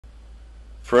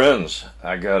Friends,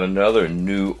 I got another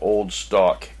new old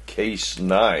stock case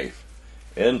knife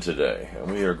in today,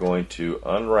 and we are going to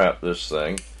unwrap this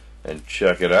thing and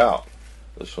check it out.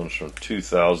 This one's from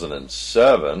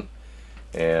 2007,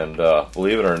 and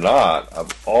believe it or not,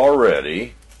 I've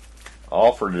already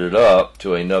offered it up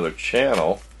to another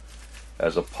channel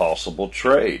as a possible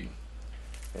trade.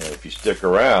 And if you stick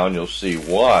around, you'll see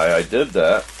why I did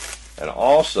that. And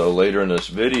also later in this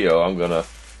video, I'm going to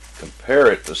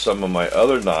compare it to some of my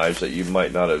other knives that you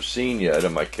might not have seen yet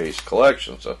in my case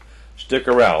collection. So stick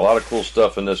around. A lot of cool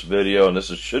stuff in this video, and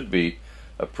should be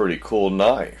a pretty cool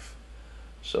knife.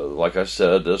 So like I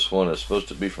said, this one is supposed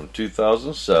to be from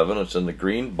 2007. It's in the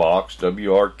green box,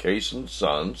 WR Case &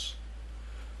 Sons.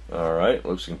 Alright,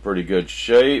 looks in pretty good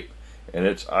shape. And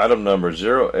it's item number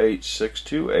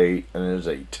 08628, and it is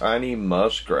a tiny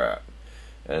muskrat.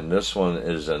 And this one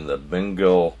is in the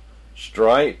Bengal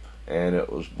stripe, and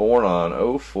it was born on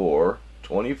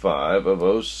 04/25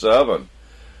 of 07.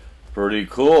 Pretty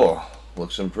cool.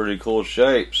 Looks in pretty cool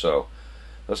shape. So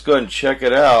let's go ahead and check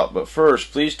it out. But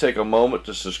first, please take a moment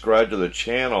to subscribe to the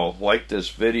channel, like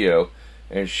this video,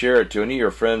 and share it to any of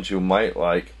your friends who might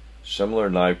like similar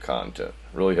knife content.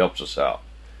 It really helps us out.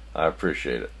 I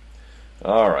appreciate it.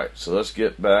 Alright, so let's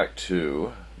get back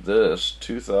to this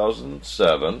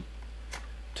 2007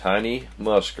 tiny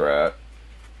muskrat,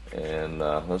 and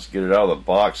let's get it out of the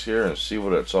box here and see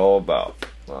what it's all about.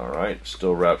 Alright,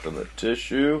 still wrapped in the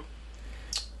tissue,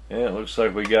 and it looks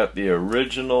like we got the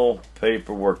original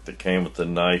paperwork that came with the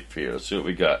knife here. Let's see what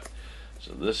we got.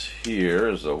 So this here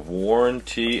is a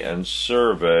warranty and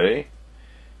survey,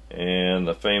 and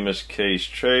the famous case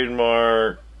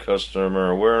trademark, customer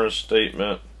awareness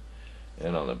statement.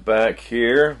 And on the back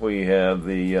here we have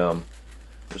the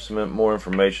just some more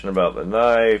information about the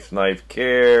knife, knife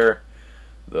care,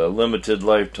 the limited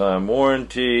lifetime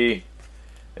warranty,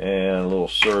 and a little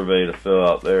survey to fill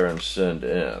out there and send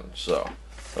in. So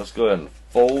let's go ahead and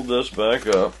fold this back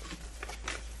up,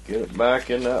 get it back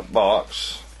in that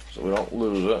box so we don't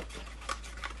lose it,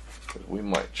 because we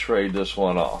might trade this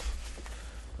one off.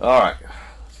 Alright,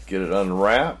 let's get it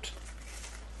unwrapped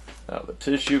out of the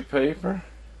tissue paper.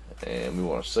 And we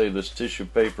want to save this tissue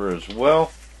paper as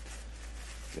well.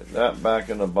 Get that back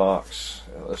in the box.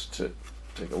 And let's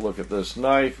take a look at this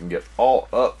knife and get all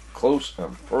up close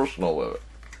and personal with it.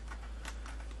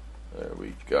 There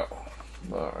we go.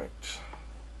 Alright.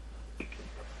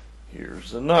 Here's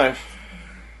the knife.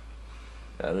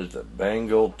 That is the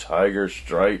Bengal tiger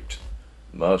striped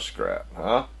muskrat,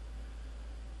 huh?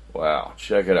 Wow,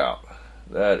 check it out.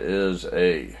 That is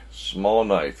a small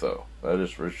knife though. That is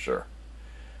for sure.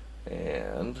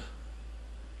 And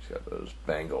it's got those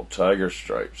Bengal tiger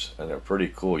stripes, and they're pretty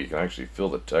cool. You can actually feel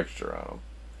the texture on them.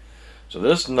 So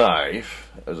this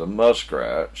knife, as a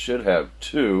muskrat, should have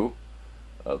two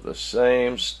of the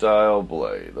same style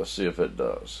blade. Let's see if it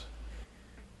does.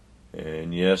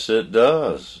 And yes, it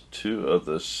does. Two of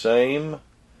the same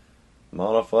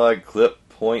modified clip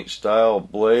point style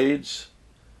blades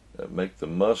that make the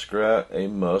muskrat a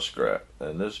muskrat.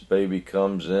 And this baby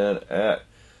comes in at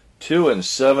 2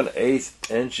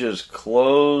 7/8 inches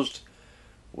closed,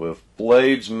 with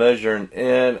blades measuring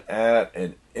in at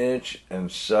 1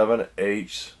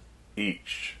 7/8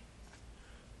 each.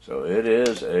 So it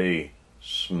is a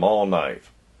small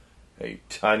knife. A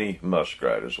tiny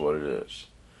muskrat is what it is.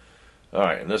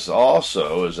 Alright, and this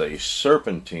also is a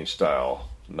serpentine style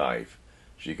knife.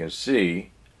 As you can see,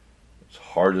 it's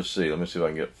hard to see. Let me see if I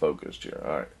can get focused here.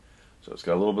 Alright, so it's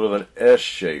got a little bit of an S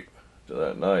shape to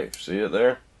that knife. See it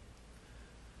there?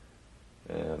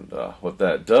 And what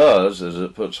that does is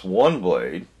it puts one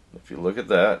blade, if you look at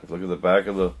that, if you look at the back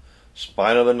of the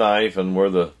spine of the knife and where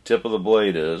the tip of the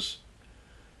blade is,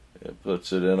 it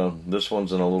puts it in this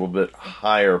one's in a little bit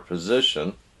higher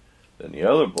position than the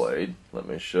other blade. Let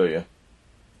me show you.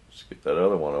 Let's get that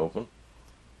other one open.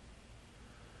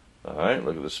 Alright,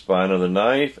 look at the spine of the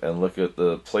knife and look at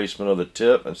the placement of the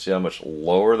tip and see how much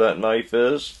lower that knife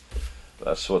is.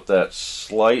 That's what that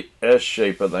slight S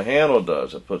shape of the handle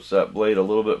does. It puts that blade a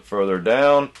little bit further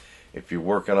down. If you're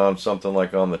working on something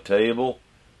like on the table,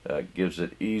 that gives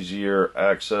it easier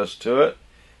access to it.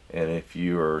 And if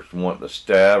you want to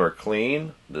stab or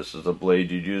clean, this is the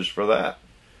blade you'd use for that.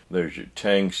 There's your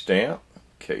Tang stamp,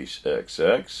 Case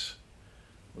XX,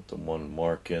 with the one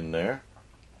mark in there.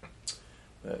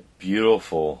 That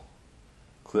beautiful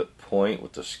clip point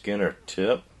with the Skinner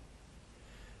tip.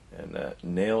 And that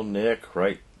nail nick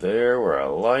right there where I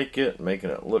like it, making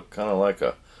it look kind of like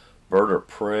a bird of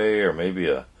prey or maybe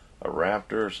a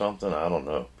raptor or something. I don't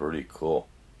know. Pretty cool.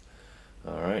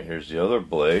 Alright, here's the other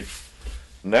blade.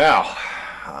 Now,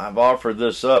 I've offered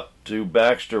this up to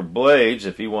Baxter Blades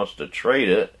if he wants to trade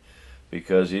it,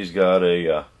 because he's got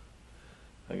a,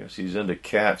 I guess he's into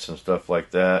cats and stuff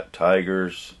like that,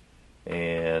 tigers,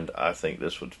 and I think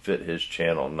this would fit his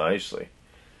channel nicely.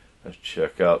 Let's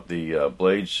check out the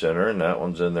blade center, and that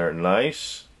one's in there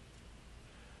nice.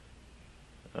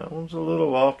 That one's a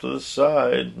little off to the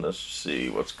side. Let's see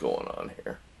what's going on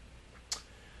here.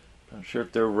 Not sure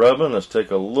if they're rubbing. Let's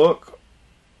take a look.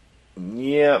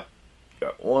 Yep.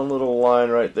 Got one little line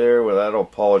right there where that'll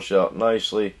polish out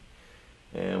nicely.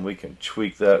 And we can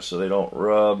tweak that so they don't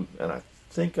rub. And I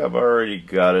think I've already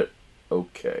got it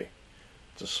okay.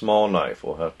 It's a small knife.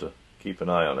 We'll have to keep an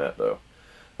eye on that though.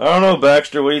 I don't know,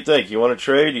 Baxter. What do you think? You want to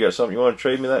trade? You got something you want to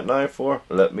trade me that knife for?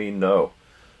 Let me know.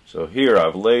 So here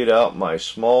I've laid out my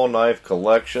small knife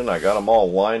collection. I got them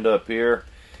all lined up here,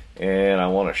 and I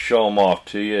want to show them off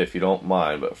to you if you don't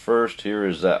mind. But first, here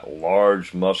is that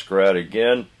large muskrat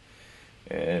again,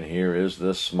 and here is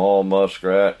this small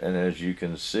muskrat. And as you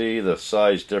can see, the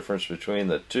size difference between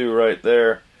the two right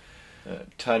there.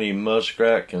 That tiny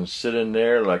muskrat can sit in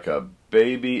there like a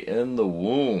baby in the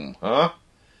womb, huh?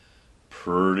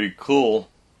 Pretty cool.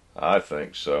 I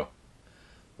think so.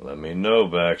 Let me know,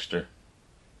 Baxter.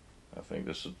 I think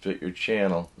this would fit your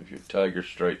channel with your tiger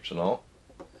stripes and all.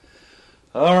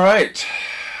 Alright,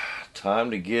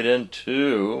 time to get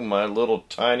into my little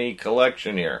tiny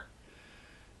collection here.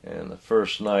 And the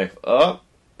first knife up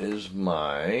is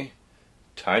my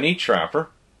tiny trapper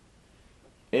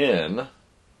in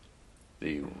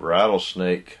the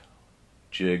rattlesnake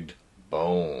jigged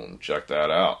bone. Check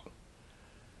that out.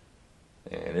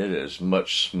 And it is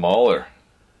much smaller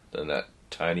than that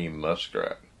tiny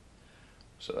muskrat.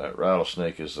 So that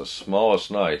rattlesnake is the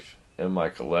smallest knife in my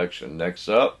collection. Next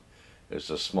up is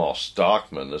the small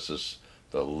Stockman. This is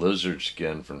the lizard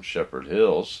skin from Shepherd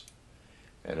Hills.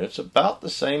 And it's about the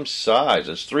same size.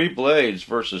 It's 3 blades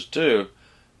versus 2,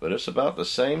 but it's about the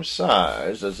same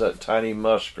size as that tiny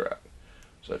muskrat.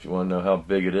 So if you want to know how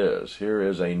big it is, here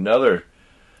is another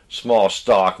small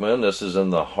Stockman. This is in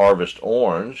the Harvest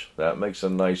Orange. That makes a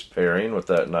nice pairing with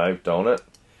that knife, don't it?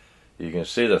 You can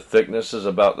see the thickness is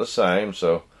about the same,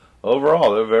 so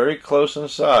overall they're very close in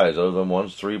size, other than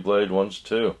one's 3 blade, one's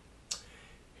 2.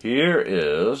 Here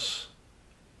is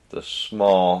the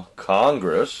small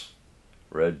Congress,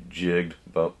 red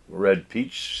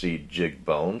peach seed jig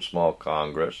bone, small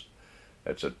Congress.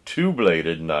 It's a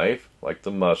 2-bladed knife, like the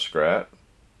muskrat,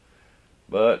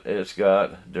 but it's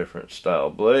got different style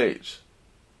blades.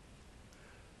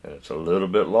 And it's a little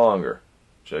bit longer.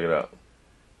 Check it out.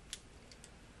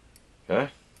 Okay,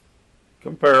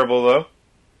 comparable though.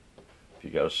 If you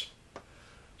got a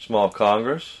small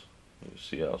Congress, you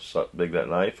see how big that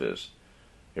knife is.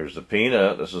 Here's the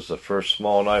Peanut. This is the first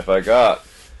small knife I got.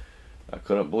 I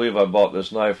couldn't believe I bought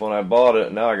this knife when I bought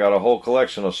it. Now I got a whole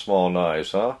collection of small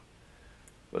knives, huh?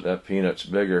 But that Peanut's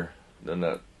bigger than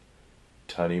that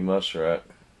tiny muskrat.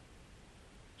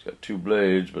 It's got 2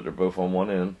 blades, but they're both on one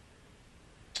end.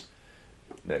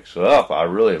 Next up, I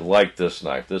really like this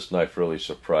knife. This knife really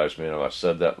surprised me, and I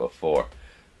said that before.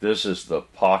 This is the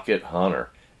Pocket Hunter.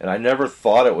 And I never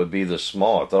thought it would be this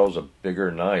small. I thought it was a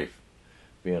bigger knife,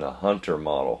 being a hunter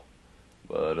model.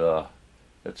 But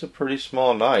it's a pretty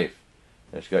small knife.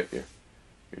 It's got your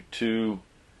 2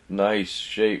 nice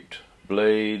shaped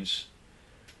blades.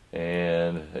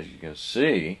 And as you can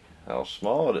see how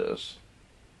small it is.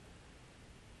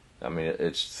 I mean,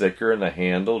 it's thicker in the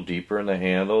handle, deeper in the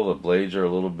handle. The blades are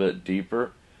a little bit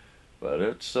deeper, but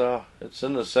it's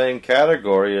in the same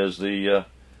category as the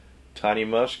tiny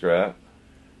muskrat.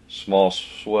 Small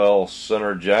swell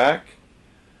center jack.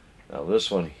 Now this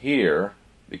one here,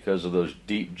 because of those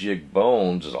deep jig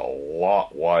bones, is a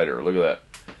lot wider. Look at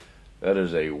that. That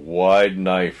is a wide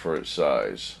knife for its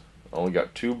size. Only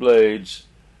got 2 blades,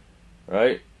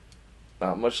 right?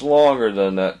 Not much longer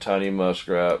than that tiny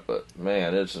muskrat, but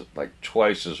man, it's like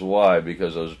twice as wide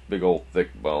because of those big old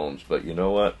thick bones. But you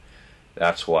know what?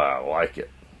 That's why I like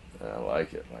it. I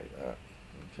like it like that.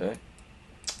 Okay.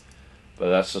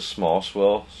 But that's a small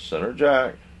swell center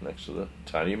jack next to the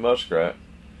tiny muskrat.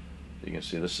 You can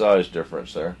see the size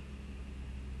difference there.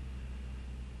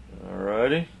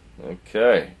 Alrighty.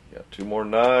 Okay. Got 2 more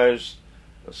knives.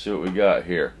 Let's see what we got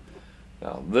here.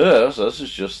 Now this is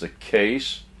just the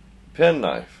case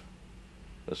penknife.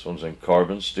 This one's in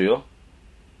carbon steel,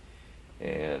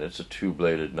 and it's a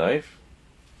 2-bladed knife,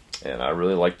 and I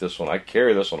really like this one. I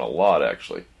carry this one a lot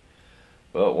actually,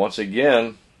 but once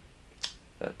again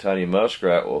that tiny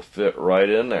muskrat will fit right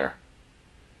in there.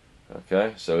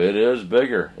 Okay, so it is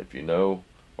bigger. If you know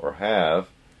or have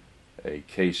a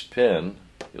case pen,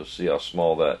 you'll see how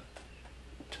small that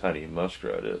tiny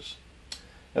muskrat is.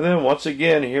 And then once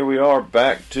again, here we are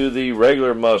back to the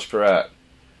regular muskrat,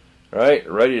 right?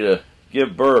 Ready to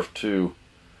give birth to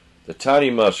the tiny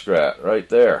muskrat right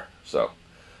there. So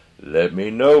let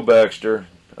me know, Baxter.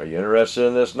 Are you interested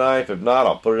in this knife? If not,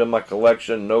 I'll put it in my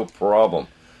collection, no problem.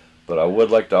 But I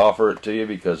would like to offer it to you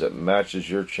because it matches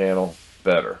your channel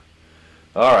better.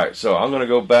 Alright, so I'm going to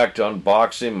go back to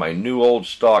unboxing my new old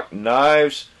stock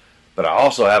knives. But I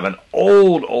also have an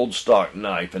old stock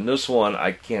knife. And this one,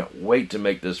 I can't wait to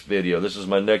make this video. This is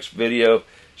my next video.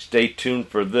 Stay tuned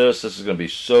for this. This is going to be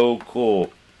so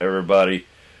cool, everybody.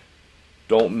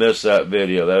 Don't miss that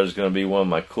video. That is going to be one of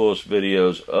my coolest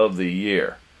videos of the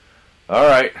year.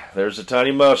 Alright, there's the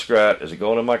tiny muskrat. Is it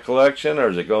going in my collection or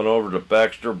is it going over to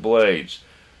Baxter Blades?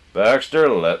 Baxter,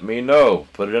 let me know.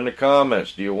 Put it in the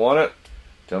comments. Do you want it?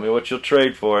 Tell me what you'll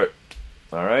trade for it.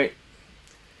 Alright?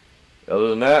 Other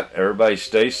than that, everybody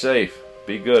stay safe.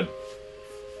 Be good.